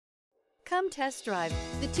Come test drive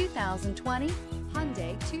the 2020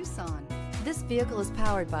 Hyundai Tucson. This vehicle is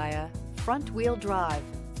powered by a front-wheel drive,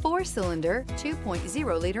 4-cylinder,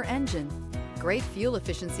 2.0-liter engine. Great fuel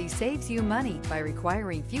efficiency saves you money by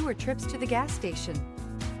requiring fewer trips to the gas station.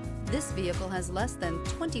 This vehicle has less than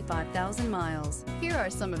 25,000 miles. Here are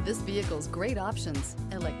some of this vehicle's great options: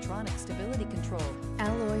 electronic stability control,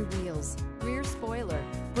 alloy wheels, rear spoiler,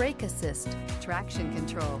 brake assist, traction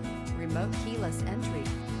control, remote keyless entry,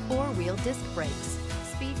 4-wheel disc brakes,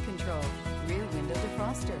 speed control, rear window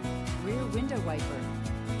defroster, rear window wiper.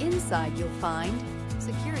 Inside you'll find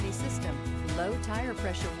security system, low tire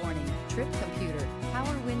pressure warning, trip computer,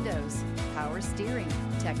 power windows, power steering,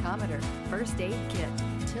 tachometer, first aid kit,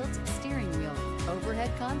 tilt steering wheel,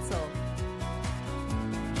 overhead console.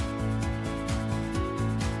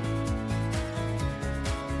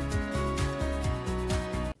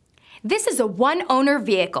 This is a one-owner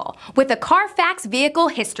vehicle with a Carfax Vehicle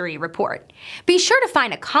History Report. Be sure to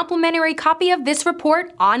find a complimentary copy of this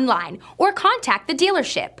report online or contact the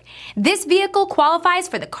dealership. This vehicle qualifies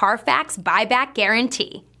for the Carfax Buyback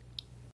Guarantee.